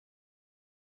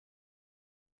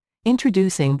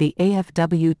Introducing the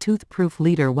Afw Tooth Proof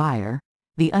Leader Wire,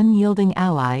 the unyielding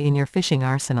ally in your fishing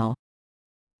arsenal.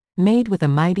 Made with a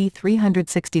mighty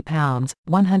 360 pounds,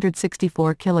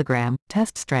 164 kilogram,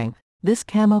 test strength, this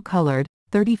camo-colored,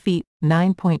 30 feet,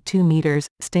 9.2 meters,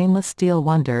 stainless steel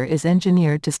wonder is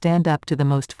engineered to stand up to the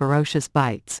most ferocious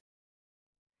bites.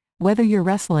 Whether you're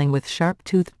wrestling with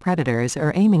sharp-toothed predators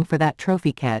or aiming for that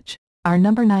trophy catch, our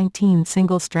number 19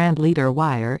 single-strand leader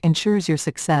wire ensures your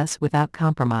success without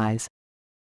compromise.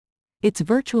 It's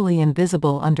virtually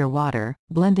invisible underwater,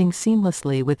 blending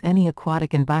seamlessly with any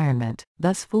aquatic environment,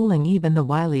 thus fooling even the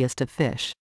wiliest of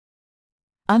fish.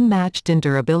 Unmatched in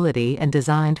durability and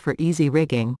designed for easy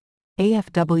rigging,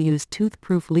 Afw's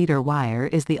tooth-proof leader wire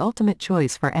is the ultimate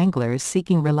choice for anglers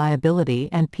seeking reliability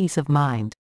and peace of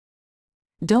mind.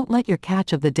 Don't let your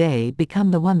catch of the day become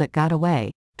the one that got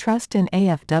away. Trust in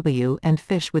Afw and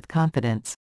fish with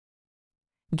confidence.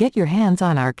 Get your hands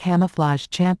on our camouflage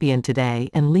champion today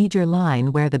and lead your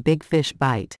line where the big fish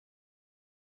bite.